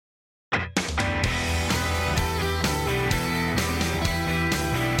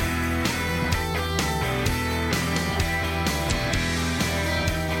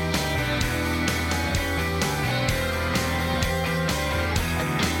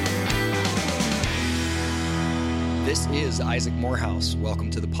This is Isaac Morehouse. Welcome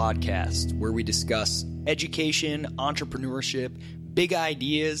to the podcast where we discuss education, entrepreneurship, big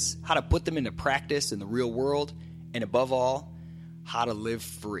ideas, how to put them into practice in the real world, and above all, how to live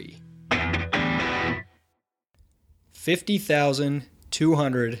free.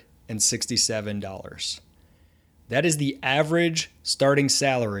 $50,267. That is the average starting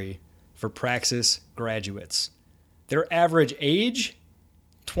salary for Praxis graduates. Their average age,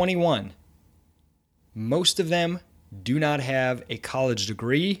 21. Most of them do not have a college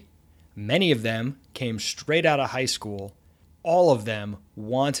degree. Many of them came straight out of high school. All of them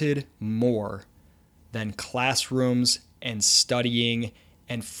wanted more than classrooms and studying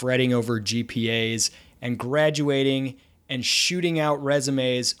and fretting over GPAs and graduating and shooting out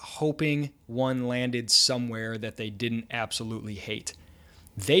resumes, hoping one landed somewhere that they didn't absolutely hate.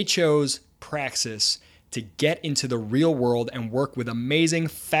 They chose Praxis to get into the real world and work with amazing,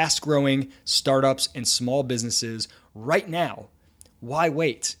 fast-growing startups and small businesses right now. Why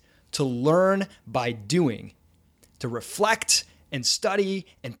wait? To learn by doing, to reflect and study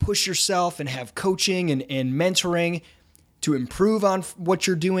and push yourself and have coaching and mentoring to improve on what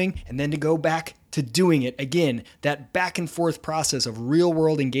you're doing, and then to go back to doing it again. That back and forth process of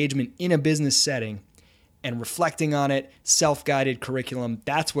real-world engagement in a business setting and reflecting on it, self-guided curriculum,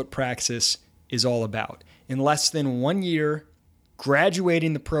 that's what Praxis is all about. In less than 1 year,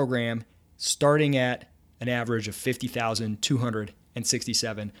 graduating the program, starting at an average of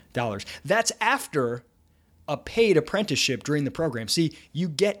 $50,267. That's after a paid apprenticeship during the program. See, you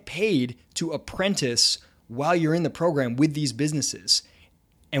get paid to apprentice while you're in the program with these businesses.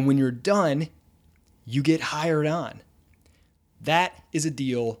 And when you're done, you get hired on. That is a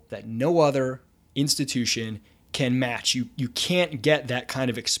deal that no other institution can match. You can't get that kind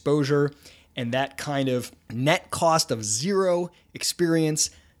of exposure and that kind of net cost of zero experience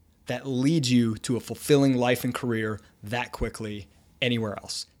that leads you to a fulfilling life and career that quickly anywhere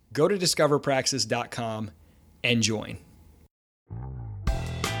else. Go to discoverpraxis.com and join.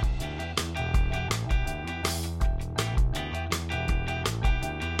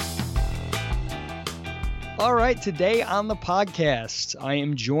 All right, today on the podcast, I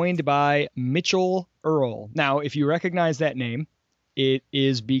am joined by Mitchell Earl. Now, if you recognize that name, it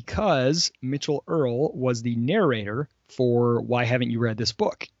is because Mitchell Earl was the narrator for Why Haven't You Read This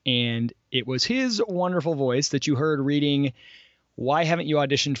Book? And it was his wonderful voice that you heard reading Why Haven't You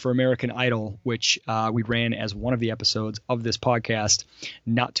Auditioned for American Idol, which we ran as one of the episodes of this podcast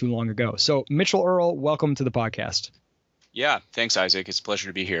not too long ago. So Mitchell Earl, welcome to the podcast. Yeah, thanks, Isaac. It's a pleasure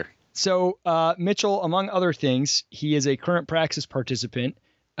to be here. So Mitchell, among other things, he is a current Praxis participant,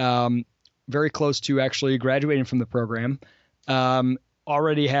 very close to actually graduating from the program.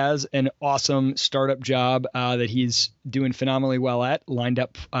 Already has an awesome startup job that he's doing phenomenally well at, lined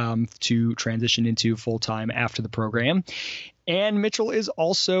up to transition into full-time after the program. And Mitchell is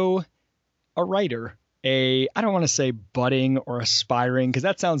also a writer, I don't want to say budding or aspiring, because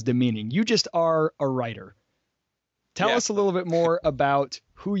that sounds demeaning. You just are a writer. Tell us a little bit more about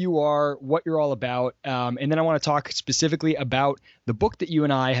who you are, what you're all about, and then I want to talk specifically about the book that you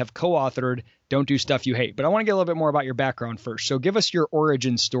and I have co-authored, Don't Do Stuff You Hate. But I want to get a little bit more about your background first. So give us your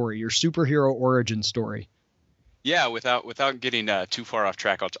origin story, your superhero origin story. Yeah, without getting too far off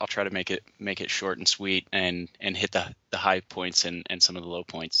track, I'll try to make it short and sweet and hit the high points and some of the low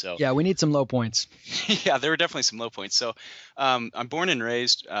points. So yeah, we need some low points. Yeah, there were definitely some low points. So I'm born and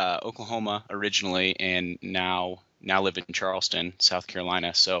raised Oklahoma originally, and now live in Charleston, South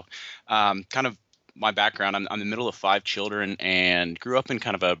Carolina. So kind of my background, I'm the middle of 5 children and grew up in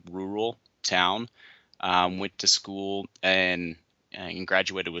kind of a rural town, went to school and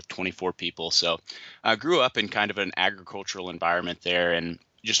graduated with 24 people. So I grew up in kind of an agricultural environment there, and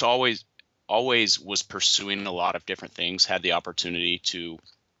just always was pursuing a lot of different things, had the opportunity to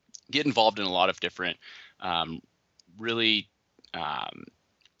get involved in a lot of different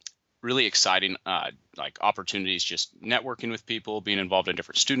really exciting like opportunities, just networking with people, being involved in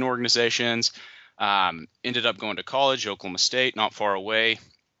different student organizations. Ended up going to college, Oklahoma State, not far away.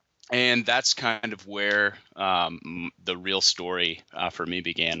 And that's kind of where the real story for me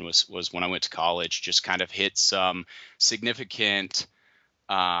began was when I went to college, just kind of hit some significant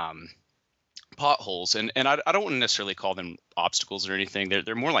potholes. And I don't necessarily call them obstacles or anything.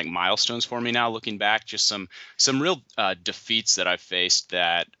 They're more like milestones for me now, looking back, just some real defeats that I've faced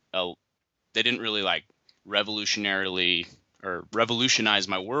that they didn't really like revolutionize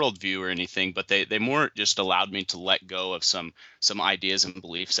my worldview or anything, but they more just allowed me to let go of some ideas and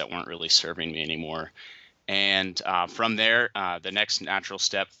beliefs that weren't really serving me anymore. And from there, the next natural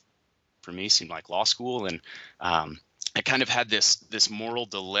step for me seemed like law school. And I kind of had this moral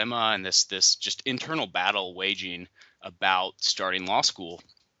dilemma and this just internal battle waging about starting law school.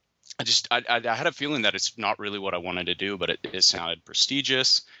 I had a feeling that it's not really what I wanted to do, but it sounded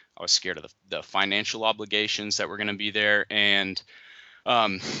prestigious. I was scared of the financial obligations that were going to be there, and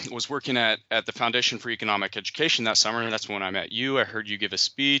was working at the Foundation for Economic Education that summer, and that's when I met you. I heard you give a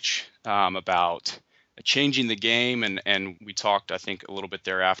speech about changing the game, and we talked, I think, a little bit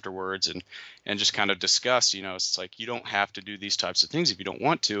there afterwards, and just kind of discussed, it's like you don't have to do these types of things if you don't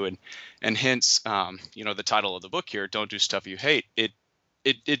want to, and hence, the title of the book here, Don't Do Stuff You Hate.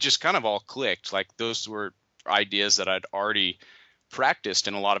 It just kind of all clicked. Like those were ideas that I'd already practiced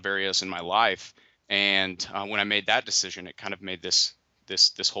in a lot of areas in my life, and when I made that decision, it kind of made this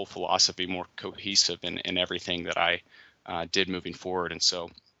whole philosophy more cohesive in everything that I did moving forward. And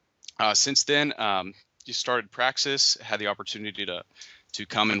so since then, you started Praxis, had the opportunity to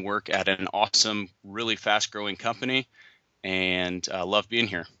come and work at an awesome, really fast-growing company, and love being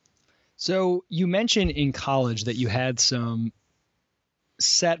here. So you mentioned in college that you had some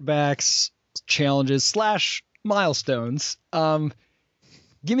setbacks, challenges / milestones.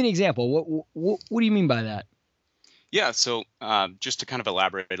 Give me an example. What do you mean by that? Yeah, so just to kind of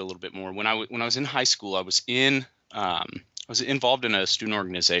elaborate a little bit more, when I was in high school, I was involved in a student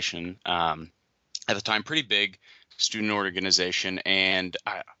organization at the time, pretty big student organization, and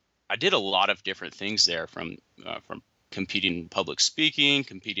I did a lot of different things there, from competing in public speaking,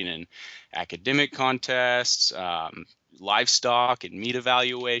 competing in academic contests, livestock and meat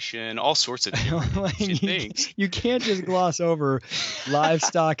evaluation, all sorts of different things. You can't just gloss over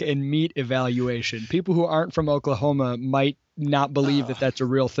livestock and meat evaluation. People who aren't from Oklahoma might not believe that that's a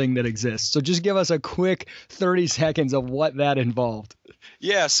real thing that exists. So just give us a quick 30 seconds of what that involved.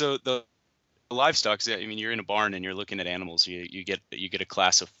 Yeah, so the livestock, I mean, you're in a barn and you're looking at animals. You get a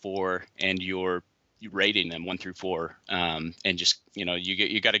class of 4, and you're rating them 1 through 4, and just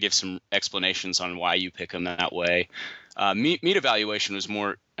you got to give some explanations on why you pick them that way. Meat evaluation was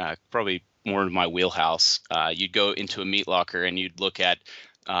more probably more in my wheelhouse. You'd go into a meat locker and you'd look at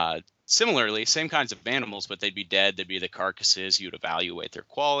similarly same kinds of animals, but they'd be dead. They'd be the carcasses. You'd evaluate their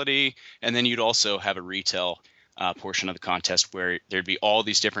quality, and then you'd also have a retail portion of the contest where there'd be all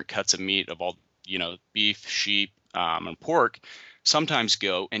these different cuts of meat of all beef, sheep, and pork. Sometimes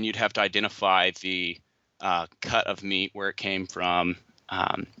goat, and you'd have to identify the cut of meat, where it came from,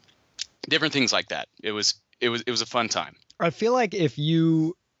 different things like that. It was a fun time. I feel like if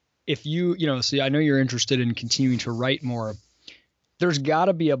you see, I know you're interested in continuing to write more. There's got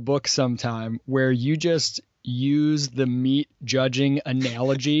to be a book sometime where you just use the meat judging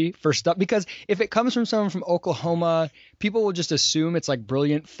analogy for stuff, because if it comes from someone from Oklahoma, people will just assume it's like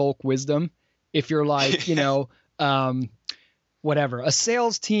brilliant folk wisdom. If you're like, whatever, a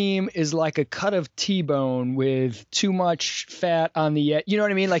sales team is like a cut of T-bone with too much fat on the end. You know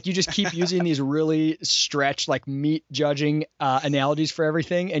what I mean? Like you just keep using these really stretched, like meat judging analogies for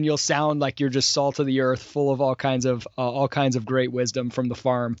everything, and you'll sound like you're just salt of the earth, full of all kinds of great wisdom from the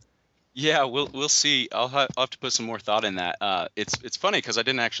farm. Yeah, we'll see. I'll have to put some more thought in that. It's funny because I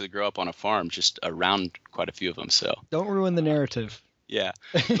didn't actually grow up on a farm, just around quite a few of them. So don't ruin the narrative. Yeah,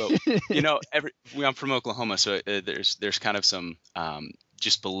 but I'm from Oklahoma, so there's kind of some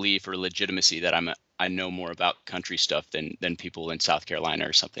just belief or legitimacy that I know more about country stuff than people in South Carolina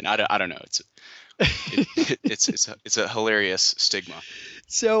or something. I don't know. It's a hilarious stigma.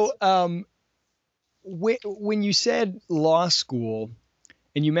 So when you said law school,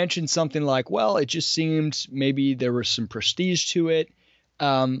 and you mentioned something like, well, it just seemed maybe there was some prestige to it.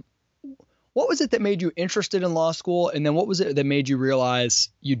 What was it that made you interested in law school? And then what was it that made you realize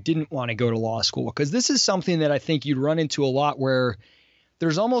you didn't want to go to law school? Because this is something that I think you'd run into a lot, where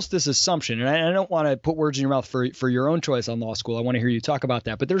there's almost this assumption, and I don't want to put words in your mouth for your own choice on law school. I want to hear you talk about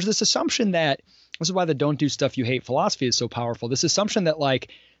that. But there's this assumption that, this is why the don't do stuff you hate philosophy is so powerful. This assumption that,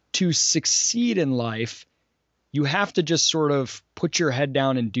 like, to succeed in life, you have to just sort of put your head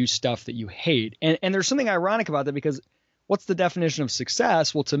down and do stuff that you hate. And there's something ironic about that, because what's the definition of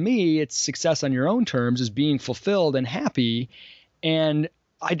success? Well, to me, it's success on your own terms, is being fulfilled and happy. And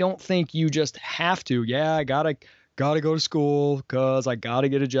I don't think you just have to. Yeah, I gotta go to school because I gotta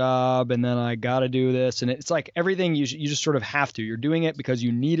get a job, and then I gotta do this. And it's like everything you just sort of have to. You're doing it because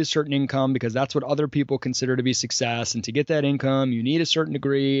you need a certain income, because that's what other people consider to be success. And to get that income, you need a certain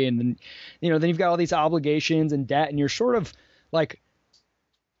degree. And then, then you've got all these obligations and debt, and you're sort of like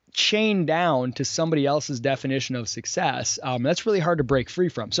chained down to somebody else's definition of success. That's really hard to break free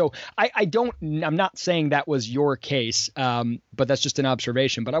from. So I'm not saying that was your case, but that's just an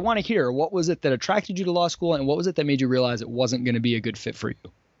observation. But I want to hear, what was it that attracted you to law school, and what was it that made you realize it wasn't going to be a good fit for you?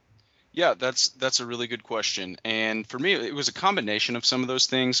 Yeah, that's a really good question. And for me, it was a combination of some of those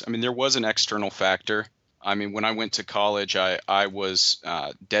things. I mean, there was an external factor. I mean, when I went to college, I was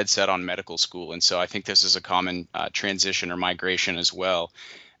dead set on medical school, and so I think this is a common transition or migration as well,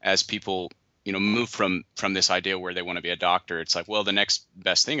 as people move from this idea where they want to be a doctor. It's like, well, the next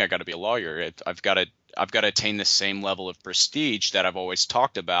best thing, I got to be a lawyer. I've got to attain the same level of prestige that I've always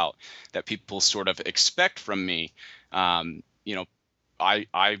talked about, that people sort of expect from me. Um, you know, I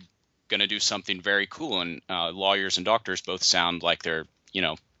going to do something very cool, and lawyers and doctors both sound like they're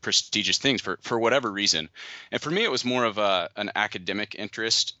prestigious things for whatever reason. And for me, it was more of an academic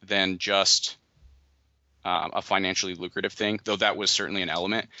interest than just a financially lucrative thing, though that was certainly an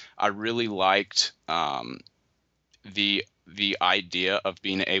element. I really liked the idea of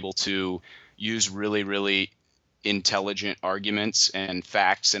being able to use really, really intelligent arguments and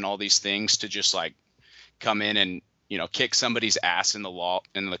facts and all these things to just like come in and kick somebody's ass in the law,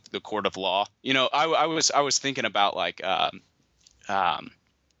 in the court of law. I was thinking about like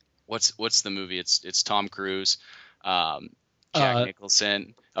what's the movie? It's Tom Cruise, um, Jack Uh,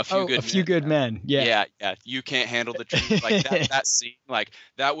 Nicholson, A Few oh, A Good Few Men. Good Men. Yeah. Yeah, yeah. You Can't Handle the Truth. Like that scene, like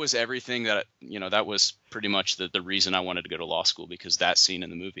that was everything that was pretty much the reason I wanted to go to law school, because that scene in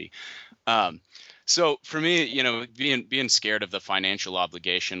the movie. Um, so for me, being scared of the financial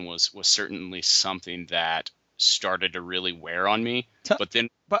obligation was certainly something that started to really wear on me. To- But then,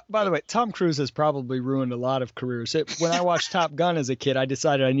 But by uh, the way, Tom Cruise has probably ruined a lot of careers. When I watched Top Gun as a kid, I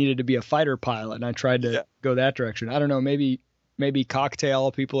decided I needed to be a fighter pilot, and I tried to yeah, go that direction. I don't know, maybe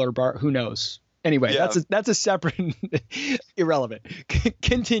cocktail people are bar. Who knows? Anyway, yeah, that's a separate irrelevant.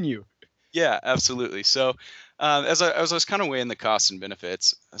 Continue. yeah, absolutely. So, as I was kind of weighing the costs and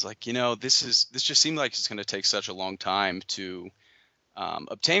benefits, I was like, this just seemed like it's going to take such a long time to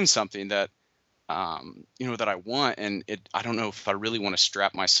obtain something that I want, and I don't know if I really want to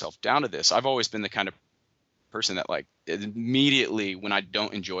strap myself down to this. I've always been the kind of person that like immediately when I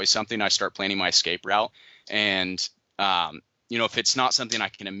don't enjoy something, I start planning my escape route. And if it's not something I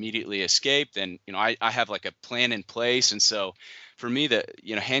can immediately escape, then I have like a plan in place. And so for me, that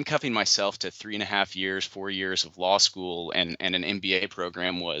handcuffing myself to 3.5 years, 4 years of law school and an MBA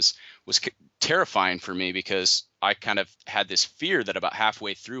program was terrifying for me, because I kind of had this fear that about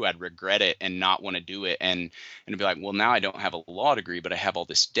halfway through I'd regret it and not want to do it, and be like, well, now I don't have a law degree, but I have all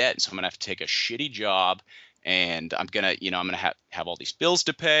this debt, so I'm gonna have to take a shitty job, and I'm gonna have all these bills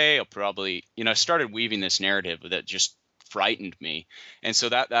to pay. I'll probably started weaving this narrative that just frightened me, and so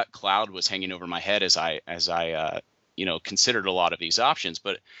that cloud was hanging over my head as I considered a lot of these options.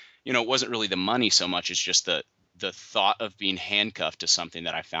 But it wasn't really the money so much as just the thought of being handcuffed to something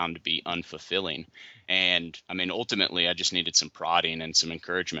that I found to be unfulfilling. And I mean, ultimately, I just needed some prodding and some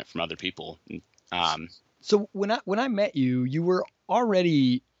encouragement from other people. Um, So when I met you, you were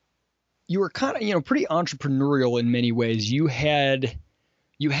kind of pretty entrepreneurial in many ways. You had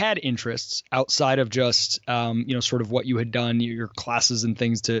interests outside of just sort of what you had done, your classes and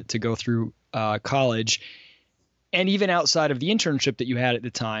things to go through college, and even outside of the internship that you had at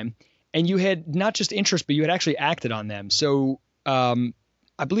the time. And you had not just interest, but you had actually acted on them. So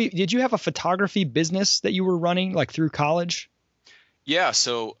I believe, did you have a photography business that you were running like through college? yeah.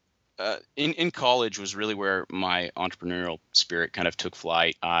 So in college was really where my entrepreneurial spirit kind of took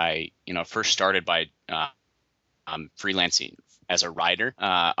flight. I first started by freelancing as a writer.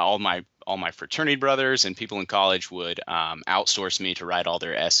 All my fraternity brothers and people in college would outsource me to write all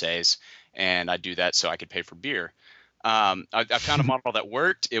their essays, and I'd do that so I could pay for beer. I found a model that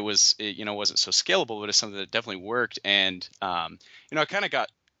worked. It wasn't so scalable, but it's something that definitely worked. And I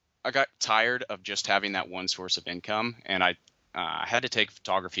got tired of just having that one source of income, and I had to take a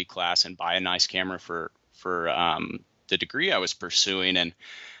photography class and buy a nice camera for the degree I was pursuing. And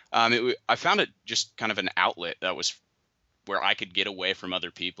I found it just kind of an outlet that was where I could get away from other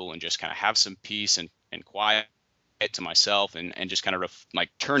people and just kind of have some peace and quiet to myself, and just kind of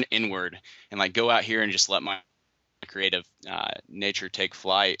like turn inward and like go out here and just let my creative nature take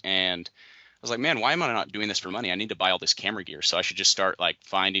flight. And I was like, man, why am I not doing this for money? I need to buy all this camera gear, so I should just start like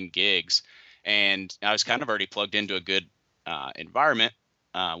finding gigs. And I was kind of already plugged into a good environment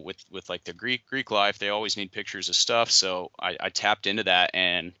with like the Greek life. They always need pictures of stuff, so I tapped into that,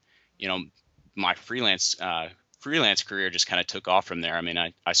 and you know my freelance career just kind of took off from there. I mean,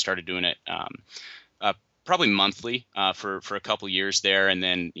 I started doing it probably monthly for a couple years there, and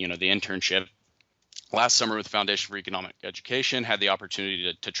then the internship last summer with the Foundation for Economic Education, had the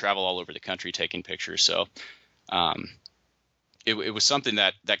opportunity to travel all over the country taking pictures. So um, it was something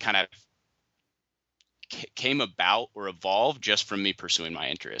that kind of came about or evolved just from me pursuing my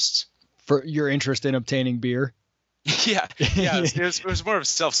interests. For your interest in obtaining beer? Yeah, yeah. It was more of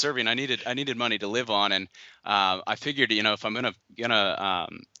self-serving. I needed money to live on, and I figured, if I'm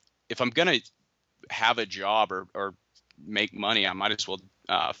gonna have a job or make money, I might as well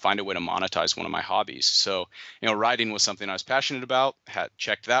find a way to monetize one of my hobbies. So, writing was something I was passionate about, had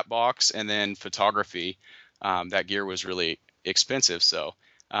checked that box, and then photography. That gear was really expensive, so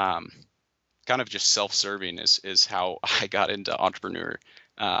um, kind of just self-serving is how I got into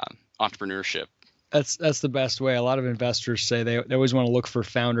uh, entrepreneurship. That's the best way. A lot of investors say they always want to look for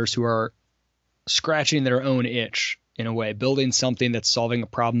founders who are scratching their own itch in a way, building something that's solving a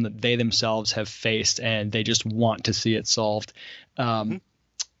problem that they themselves have faced and they just want to see it solved. Hmm. Um,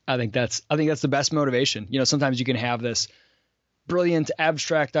 I think that's the best motivation. Sometimes you can have this brilliant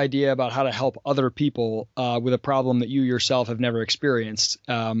abstract idea about how to help other people with a problem that you yourself have never experienced,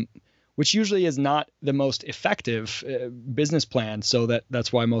 which usually is not the most effective business plan. So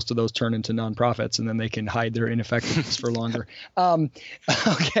that's why most of those turn into nonprofits, and then they can hide their ineffectiveness for longer.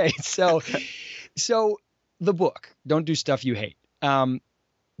 Okay, so the book, Don't Do Stuff You Hate. Do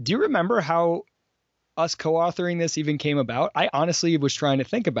you remember how us co-authoring this even came about? I honestly was trying to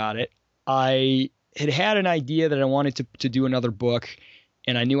think about it. I had an idea that I wanted to do another book,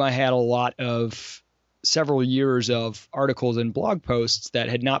 and I knew I had a lot of several years of articles and blog posts that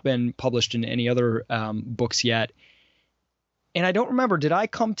had not been published in any other books yet. And I don't remember, did I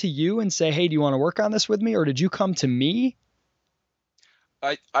come to you and say, hey, do you want to work on this with me? Or did you come to me?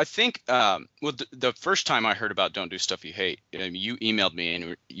 I think well, the first time I heard about Don't Do Stuff You Hate, you emailed me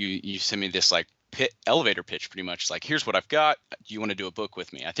and you sent me this like elevator pitch, pretty much like, here's what I've got. Do you want to do a book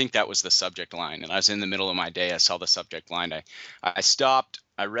with me? I think that was the subject line, and I was in the middle of my day. I saw the subject line. I stopped.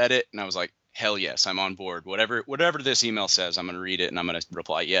 I read it, and I was like, hell yes, I'm on board. Whatever this email says, I'm going to read it and I'm going to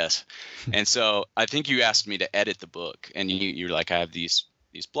reply yes. And so I think you asked me to edit the book, and you're like, I have these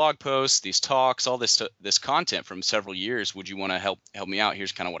blog posts, these talks, all this content from several years. Would you want to help me out?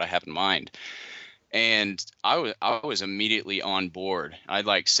 Here's kind of what I have in mind. And I was immediately on board. I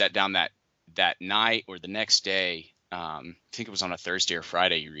like sat down that night or the next day. I think it was on a Thursday or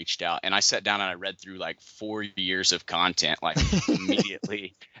Friday. You reached out, and I sat down and I read through like 4 years of content, like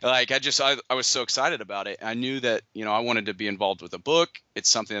immediately. Like I was so excited about it. I knew that I wanted to be involved with a book. It's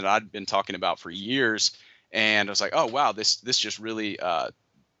something that I'd been talking about for years, and I was like, oh wow, this just really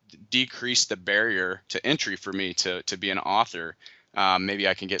decrease the barrier to entry for me to be an author. Maybe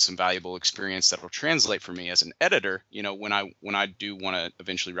I can get some valuable experience that will translate for me as an editor, when I do want to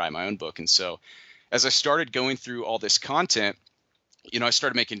eventually write my own book. And so as I started going through all this content, I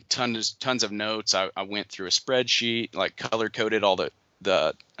started making tons of notes. I went through a spreadsheet, like color coded all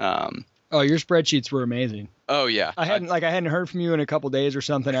the Oh, your spreadsheets were amazing. oh yeah. I hadn't heard from you in a couple days or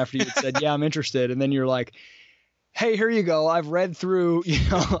something after you had said, yeah, I'm interested. And then you're like, hey, here you go. I've read through,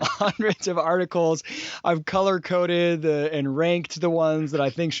 hundreds of articles. I've color coded and ranked the ones that I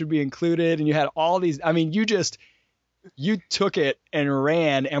think should be included. And you had all these. I mean, you took it and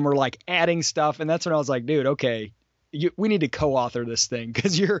ran and were like adding stuff. And that's when I was like, dude, okay, we need to co-author this thing,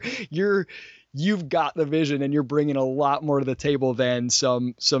 because you've got the vision and you're bringing a lot more to the table than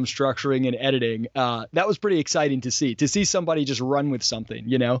some structuring and editing. That was pretty exciting to see somebody just run with something,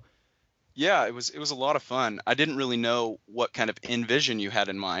 Yeah, it was a lot of fun. I didn't really know what kind of envision you had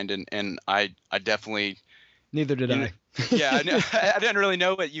in mind, and I definitely. Neither did I. Yeah, I didn't really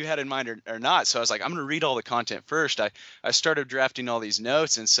know what you had in mind or not. So I was like, I'm going to read all the content first. I started drafting all these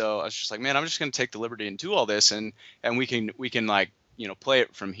notes, and so I was just like, man, I'm just going to take the liberty and do all this, and we can like play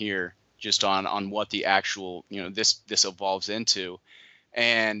it from here, just on what the actual this evolves into.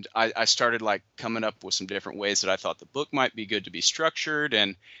 And I started like coming up with some different ways that I thought the book might be good to be structured,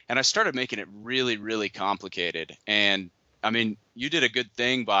 and I started making it really, really complicated. And I mean, you did a good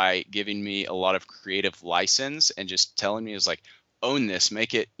thing by giving me a lot of creative license and just telling me, it's like, own this,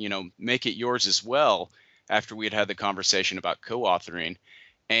 make it yours as well. After we had the conversation about co-authoring,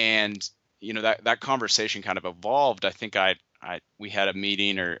 and that conversation kind of evolved. I think we had a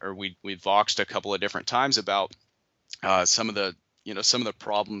meeting, or we voxed a couple of different times about some of the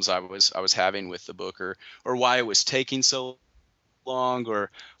problems I was having with the book, or why it was taking so long,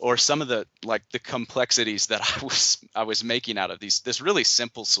 or some of the the complexities that I was making out of this really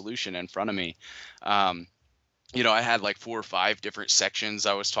simple solution in front of me. I had like 4 or 5 different sections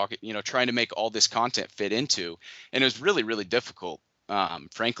I was talking, trying to make all this content fit into, and it was really, really difficult,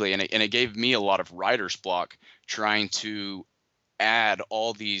 frankly, and it gave me a lot of writer's block trying to add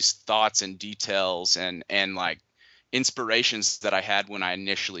all these thoughts and details and like inspirations that I had when I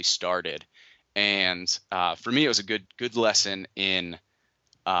initially started. And for me, it was a good lesson in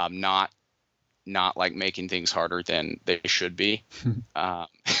not not like making things harder than they should be. Um,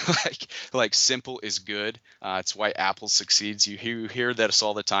 like simple is good. It's why Apple succeeds. You hear that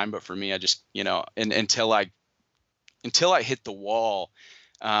all the time, but for me, I just, and until I hit the wall,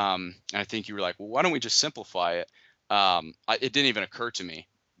 I think you were like, well, why don't we just simplify it? It didn't even occur to me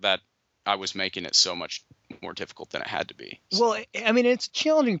that I was making it so much more difficult than it had to be. So. Well, I mean, it's a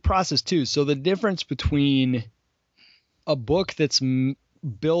challenging process too. So the difference between a book that's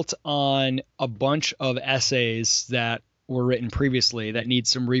built on a bunch of essays that were written previously that need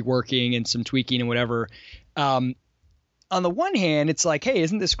some reworking and some tweaking and whatever. On the one hand, it's like, hey,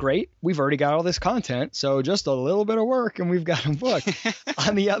 isn't this great? We've already got all this content, so just a little bit of work and we've got a book.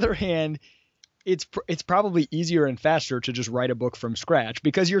 On the other hand, it's probably easier and faster to just write a book from scratch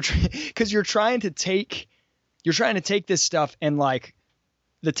because you're trying to take this stuff and like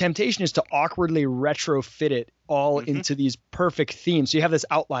the temptation is to awkwardly retrofit it all into these perfect themes. So you have this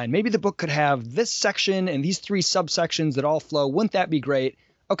outline. Maybe the book could have this section and these 3 subsections that all flow. Wouldn't that be great?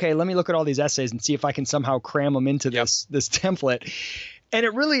 Okay, let me look at all these essays and see if I can somehow cram them into this template. And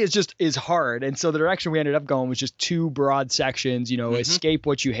it really is hard. And so the direction we ended up going was just 2 broad sections, escape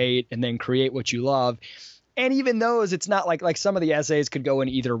what you hate and then create what you love. And even those, it's not like some of the essays could go in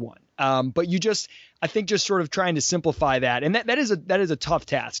either one. But I think just sort of trying to simplify that. And that is a tough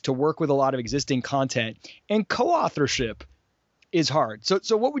task to work with a lot of existing content. And co-authorship is hard.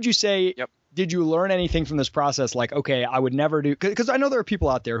 So what would you say? Yep. Did you learn anything from this process? Like, okay, I would never do, because I know there are people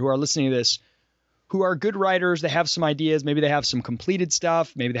out there who are listening to this who are good writers. They have some ideas. Maybe they have some completed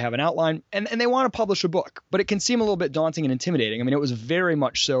stuff. Maybe they have an outline and they want to publish a book, but it can seem a little bit daunting and intimidating. I mean, it was very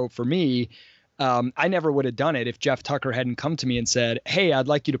much so for me. I never would have done it if Jeff Tucker hadn't come to me and said, hey, I'd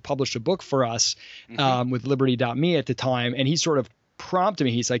like you to publish a book for us with Liberty.me at the time. And he sort of prompted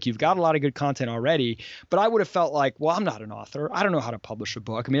me. He's like, you've got a lot of good content already. But I would have felt like, well, I'm not an author. I don't know how to publish a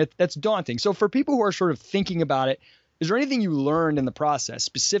book. I mean, that's daunting. So for people who are sort of thinking about it, is there anything you learned in the process,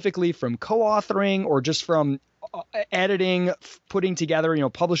 specifically from co-authoring or just from editing, putting together,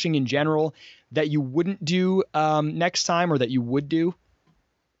 publishing in general, that you wouldn't do next time or that you would do?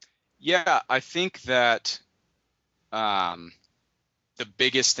 Yeah, I think that the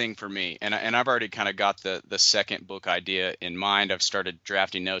biggest thing for me, and I've already kind of got the second book idea in mind. I've started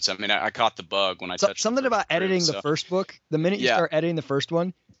drafting notes. I mean, I caught the bug when I touched something about editing the first book. The minute you start editing the first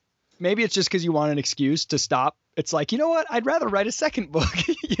one, maybe it's just because you want an excuse to stop. It's like, you know what? I'd rather write a second book.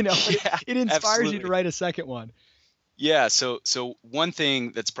 It inspires absolutely. you to write a second one. Yeah. So one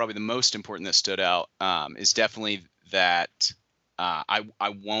thing that's probably the most important that stood out is definitely that.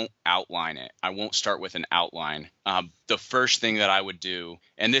 I won't outline it. I won't start with an outline. The first thing that I would do,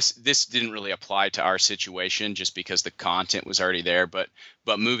 and this didn't really apply to our situation just because the content was already there, but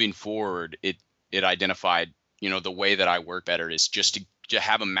moving forward, it identified, the way that I work better is just to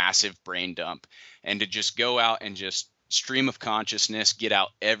have a massive brain dump and to just go out and just stream of consciousness, get out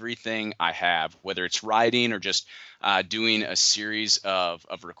everything I have, whether it's writing or just doing a series of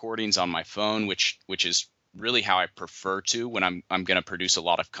recordings on my phone, which is really how I prefer to when I'm going to produce a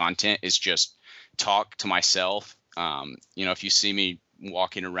lot of content, is just talk to myself. If you see me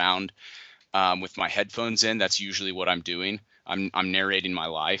walking around with my headphones in, that's usually what I'm doing. I'm narrating my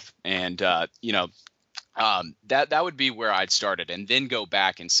life, and that would be where I'd started, and then go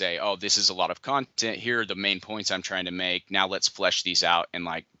back and say, oh, this is a lot of content. Here are the main points I'm trying to make. Now let's flesh these out and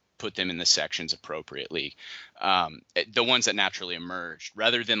like put them in the sections appropriately. The ones that naturally emerged,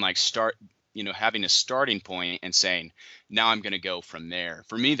 rather than like start having a starting point and saying, now I'm going to go from there.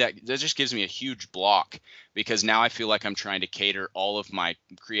 For me, that just gives me a huge block, because now I feel like I'm trying to cater all of my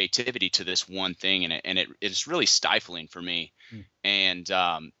creativity to this one thing, and it's really stifling for me. And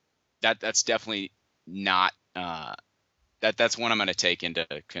that's definitely not that's one I'm going to take into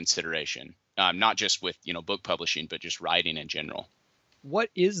consideration, not just with book publishing, but just writing in general. What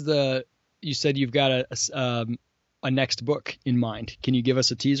is you said you've got a next book in mind. Can you give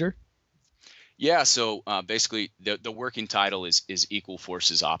us a teaser? Yeah, so basically the working title is Equal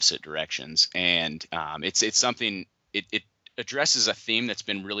Forces, Opposite Directions, and it's something, it addresses a theme that's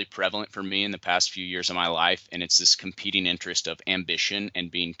been really prevalent for me in the past few years of my life, and it's this competing interest of ambition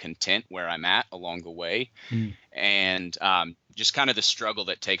and being content where I'm at along the way, and just kind of the struggle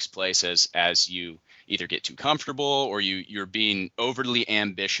that takes place as you either get too comfortable or you're being overly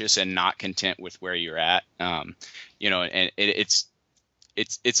ambitious and not content with where you're at, and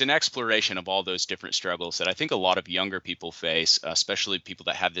it's an exploration of all those different struggles that I think a lot of younger people face, especially people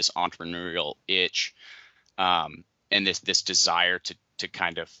that have this entrepreneurial itch, and this desire to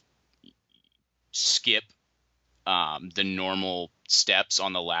kind of skip the normal steps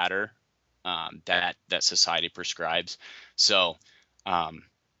on the ladder that society prescribes. So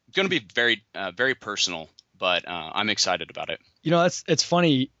going to be very personal, but I'm excited about it. It's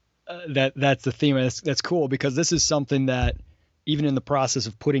funny that's the theme. That's cool because this is something that even in the process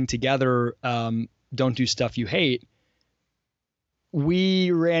of putting together Don't Do Stuff You Hate,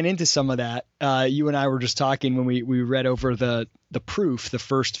 we ran into some of that. You and I were just talking when we read over the proof, the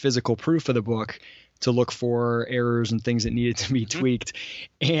first physical proof of the book, to look for errors and things that needed to be tweaked.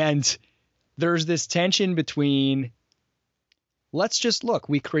 And there's this tension between, let's just look,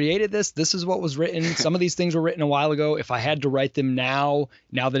 we created this. This is what was written. Some of these things were written a while ago. If I had to write them now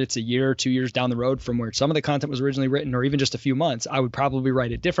that it's a year or 2 years down the road from where some of the content was originally written, or even just a few months, I would probably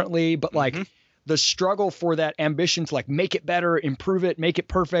write it differently. But like the struggle for that ambition to like make it better, improve it, make it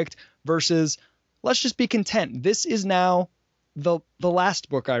perfect versus let's just be content. This is now the last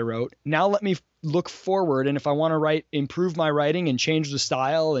book I wrote. Now let me look forward. And if I want to improve my writing and change the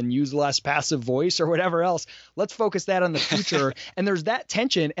style and use less passive voice or whatever else, let's focus that on the future. And there's that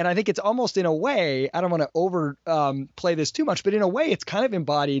tension. And I think it's almost in a way, I don't want to overplay this too much, but in a way it's kind of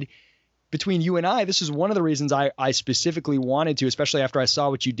embodied between you and I. This is one of the reasons I specifically wanted to, especially after I saw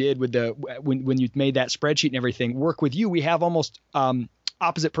what you did with when you made that spreadsheet and everything, work with you. We have almost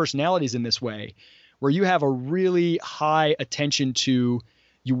opposite personalities in this way, where you have a really high attention to,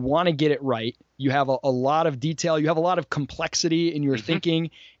 you want to get it right. You have a lot of detail. You have a lot of complexity in your thinking,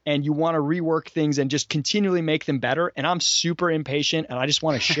 and you want to rework things and just continually make them better. And I'm super impatient, and I just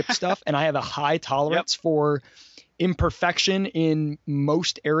want to ship stuff. And I have a high tolerance for imperfection in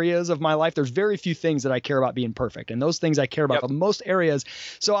most areas of my life. There's very few things that I care about being perfect, and those things I care about the most areas.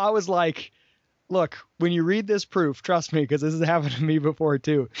 So I was like, look, when you read this proof, trust me, because this has happened to me before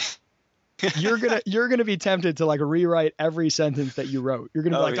too. You're gonna be tempted to like rewrite every sentence that you wrote. You're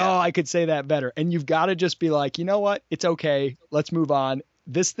gonna be like, oh, I could say that better. And you've got to just be like, you know what? It's okay. Let's move on.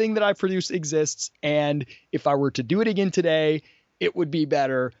 This thing that I produce exists, and if I were to do it again today, it would be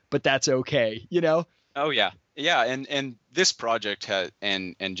better. But that's okay. Oh yeah. Yeah, and this project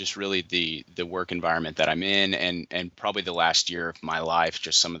and just really the work environment that I'm in, and probably the last year of my life,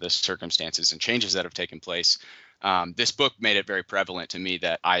 just some of the circumstances and changes that have taken place. This book made it very prevalent to me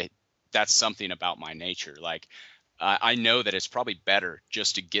that that's something about my nature. Like I know that it's probably better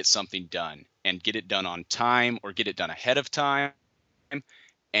just to get something done and get it done on time or get it done ahead of time.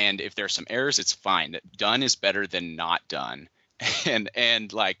 And if there's some errors, it's fine. That done is better than not done.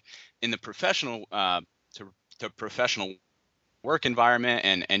 And like in the professional to professional work environment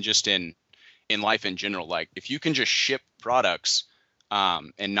and just in life in general, like if you can just ship products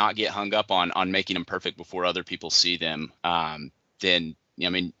and not get hung up on making them perfect before other people see them, then I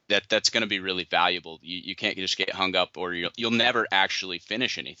mean that's going to be really valuable. You can't just get hung up, or you'll never actually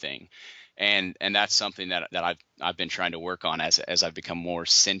finish anything. And that's something that I've been trying to work on as I've become more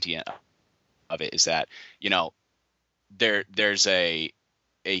sentient of it, is that there's a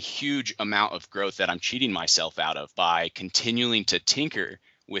huge amount of growth that I'm cheating myself out of by continuing to tinker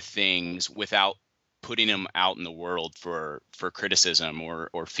with things without putting them out in the world for criticism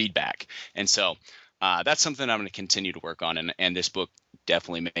or feedback. And so that's something I'm going to continue to work on. And this book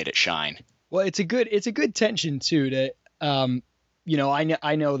definitely made it shine. Well, it's a good tension too, to,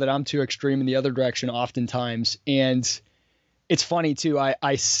 I know that I'm too extreme in the other direction oftentimes. And it's funny too.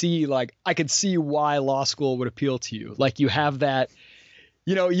 I see, like, I could see why law school would appeal to you. Like you have that,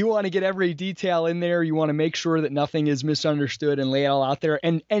 you want to get every detail in there. You want to make sure that nothing is misunderstood and lay it all out there.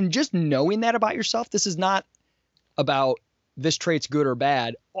 And just knowing that about yourself, this is not about this trait's good or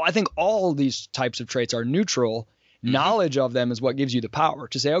bad. I think all these types of traits are neutral. Knowledge of them is what gives you the power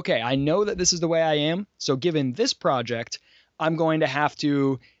to say, okay, I know that this is the way I am. So given this project, I'm going to have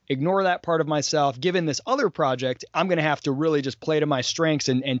to ignore that part of myself. Given this other project, I'm going to have to really just play to my strengths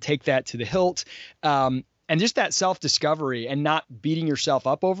and take that to the hilt. And just that self-discovery and not beating yourself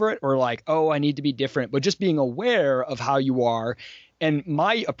up over it or like, oh, I need to be different, but just being aware of how you are. And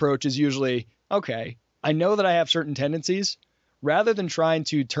my approach is usually, okay, I know that I have certain tendencies. Rather than trying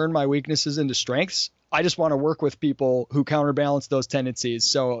to turn my weaknesses into strengths, I just want to work with people who counterbalance those tendencies.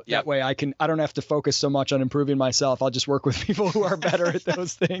 So that way I don't have to focus so much on improving myself. I'll just work with people who are better at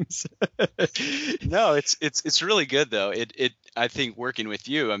those things. No, it's really good though. I think working with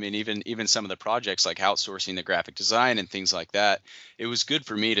you, I mean, even some of the projects like outsourcing the graphic design and things like that, it was good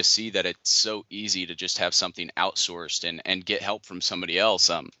for me to see that it's so easy to just have something outsourced and get help from somebody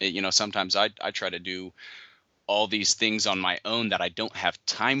else. Sometimes I try to do all these things on my own that I don't have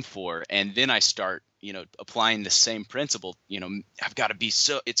time for. And then I start, applying the same principle, it's got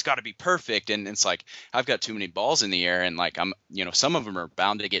to be perfect. And it's like, I've got too many balls in the air, and like, some of them are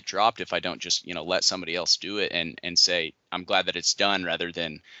bound to get dropped if I don't just, let somebody else do it and say, I'm glad that it's done, rather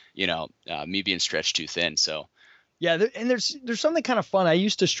than, me being stretched too thin. So Yeah, and there's something kind of fun. I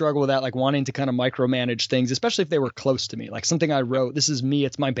used to struggle with that, like wanting to kind of micromanage things, especially if they were close to me. Like something I wrote, this is me,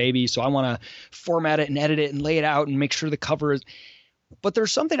 it's my baby, so I want to format it and edit it and lay it out and make sure the cover is. But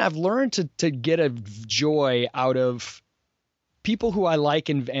there's something I've learned to get a joy out of people who I like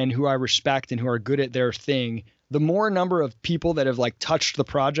and who I respect and who are good at their thing. The more number of people that have like touched the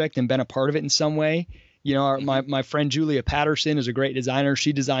project and been a part of it in some way. You know, my friend Julia Patterson is a great designer.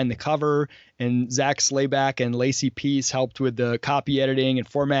 She designed the cover, and Zach Slayback and Lacey Peace helped with the copy editing and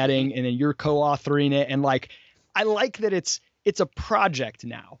formatting, and then you're co-authoring it. And like, I like that it's a project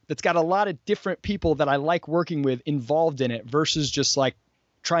now that's got a lot of different people that I like working with involved in it versus just like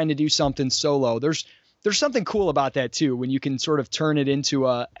trying to do something solo. There's something cool about that too, when you can sort of turn it into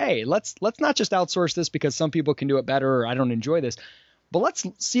a, hey, let's not just outsource this because some people can do it better or I don't enjoy this, but let's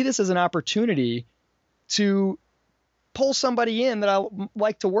see this as an opportunity to pull somebody in that I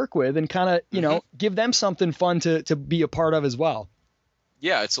like to work with and kind of, you know, give them something fun to be a part of as well.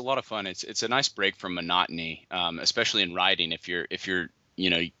 Yeah, it's a lot of fun. It's a nice break from monotony, especially in writing. If you're you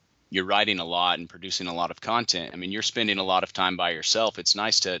know, you're writing a lot and producing a lot of content. I mean, you're spending a lot of time by yourself. It's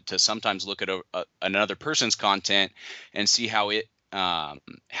nice to sometimes look at another person's content and see how it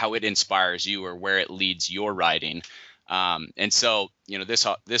inspires you or where it leads your writing. And so, you know,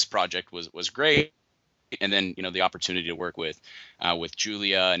 this project was great. And then, you know, the opportunity to work with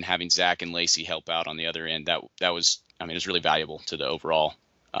Julia and having Zach and Lacey help out on the other end, that was, I mean, it was really valuable to the overall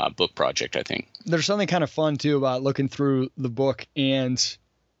book project, I think. There's something kind of fun too about looking through the book and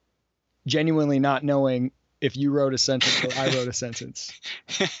genuinely not knowing if you wrote a sentence or I wrote a sentence.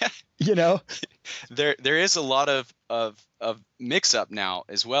 You know, there is a lot of mix up now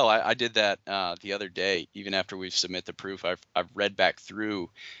as well. I did that the other day. Even after we've submit the proof, I've read back through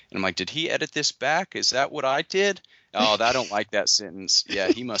and I'm like, did he edit this back? Is that what I did? Oh, I don't like that sentence. Yeah,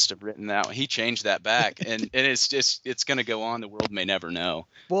 he must have written that one. He changed that back, and it's going to go on. The world may never know.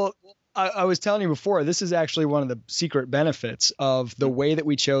 Well, I was telling you before, this is actually one of the secret benefits of the way that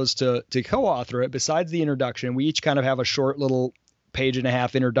we chose to co-author it. Besides the introduction, we each kind of have a short little page and a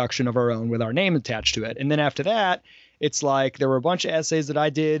half introduction of our own with our name attached to it. And then after that, it's like there were a bunch of essays that I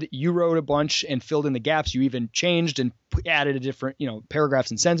did. You wrote a bunch and filled in the gaps. You even changed and added a different, you know,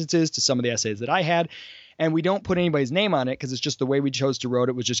 paragraphs and sentences to some of the essays that I had. And we don't put anybody's name on it because it's just the way we chose to wrote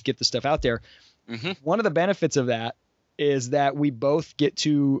it was just get the stuff out there. Mm-hmm. One of the benefits of that is that we both get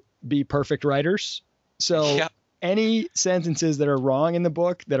to be perfect writers. So any sentences that are wrong in the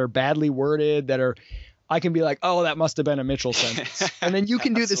book, that are badly worded, that are, I can be like, oh, that must have been a Mitchell sentence. And then you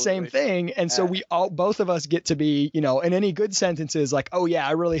can do the same thing. And so we both of us get to be, you know, and any good sentences like, oh yeah,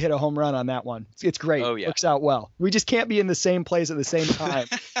 I really hit a home run on that one. It's great. Oh, yeah. Works out well. We just can't be in the same place at the same time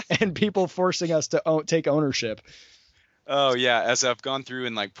and people forcing us to take ownership. Oh yeah. As I've gone through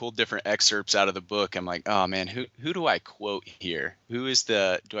and like pulled different excerpts out of the book, I'm like, oh man, who do I quote here? Do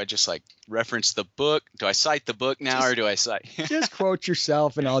I just like reference the book? Do I cite the book now or do I cite? Just quote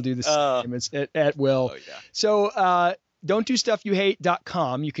yourself and I'll do the same. It's at will. Oh, yeah. So,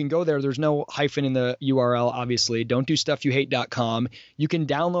 don'tdostuffyouhate.com. You can go there. There's no hyphen in the URL, obviously. Don'tdostuffyouhate.com. You can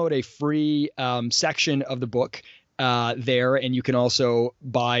download a free section of the book there, and you can also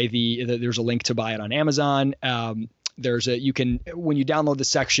buy there's a link to buy it on Amazon. When you download the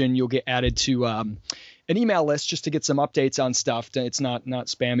section, you'll get added to an email list just to get some updates on stuff. It's not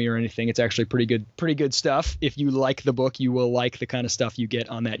spammy or anything. It's actually pretty good stuff. If you like the book, you will like the kind of stuff you get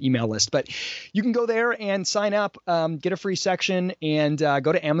on that email list. But you can go there and sign up, get a free section, and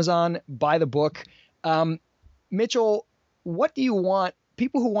go to Amazon, buy the book. Mitchell, what do you want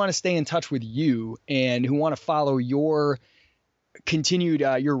people who want to stay in touch with you and who want to follow your continued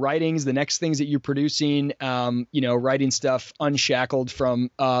your writings, the next things that you're producing, writing stuff unshackled from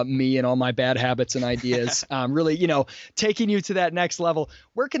me and all my bad habits and ideas, really, taking you to that next level.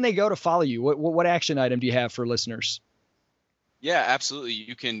 Where can they go to follow you? What action item do you have for listeners? Yeah, absolutely.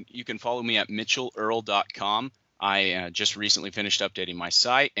 You can follow me at mitchellearl.com. I just recently finished updating my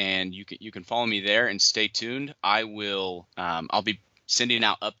site, and you can follow me there and stay tuned. I'll be sending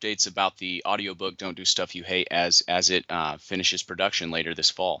out updates about the audiobook Don't Do Stuff You Hate as it finishes production later this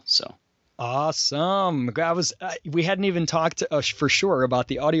fall. So awesome. We hadn't even talked for sure about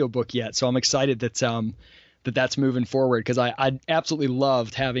the audiobook yet, so I'm excited that that's moving forward, because I absolutely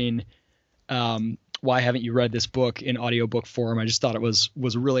loved having Why Haven't You Read This Book in audiobook form. I just thought it was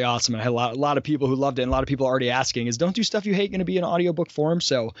really awesome. I had a lot of people who loved it, and a lot of people already asking, is Don't Do Stuff You Hate going to be in audiobook form?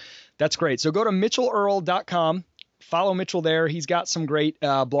 So that's great. So go to mitchellearl.com. Follow Mitchell there. He's got some great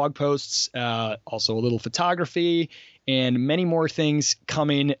blog posts, also a little photography, and many more things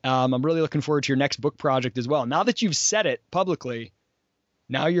coming. I'm really looking forward to your next book project as well. Now that you've said it publicly,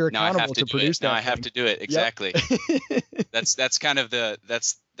 Now you're Now I have accountable to to do produce it. Now that I have thing. to do it. Exactly. Yep. That's kind of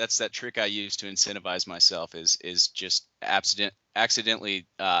that's that trick I use to incentivize myself is just accidentally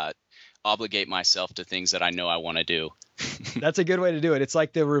obligate myself to things that I know I want to do. That's a good way to do it. It's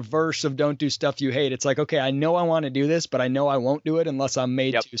like the reverse of don't do stuff you hate. It's like, okay, I know I want to do this, but I know I won't do it unless I'm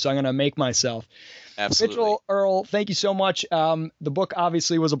made Yep. to. So I'm going to make myself. Absolutely. Mitchell, Earl, thank you so much. The book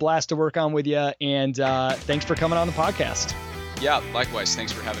obviously was a blast to work on with you, and thanks for coming on the podcast. Yeah, likewise.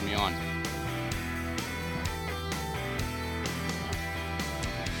 Thanks for having me on.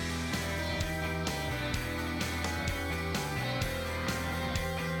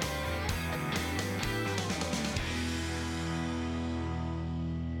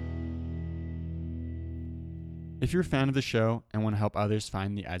 If you're a fan of the show and want to help others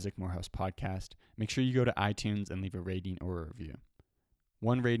find the Isaac Morehouse podcast, make sure you go to iTunes and leave a rating or a review.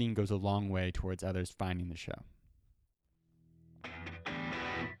 One rating goes a long way towards others finding the show.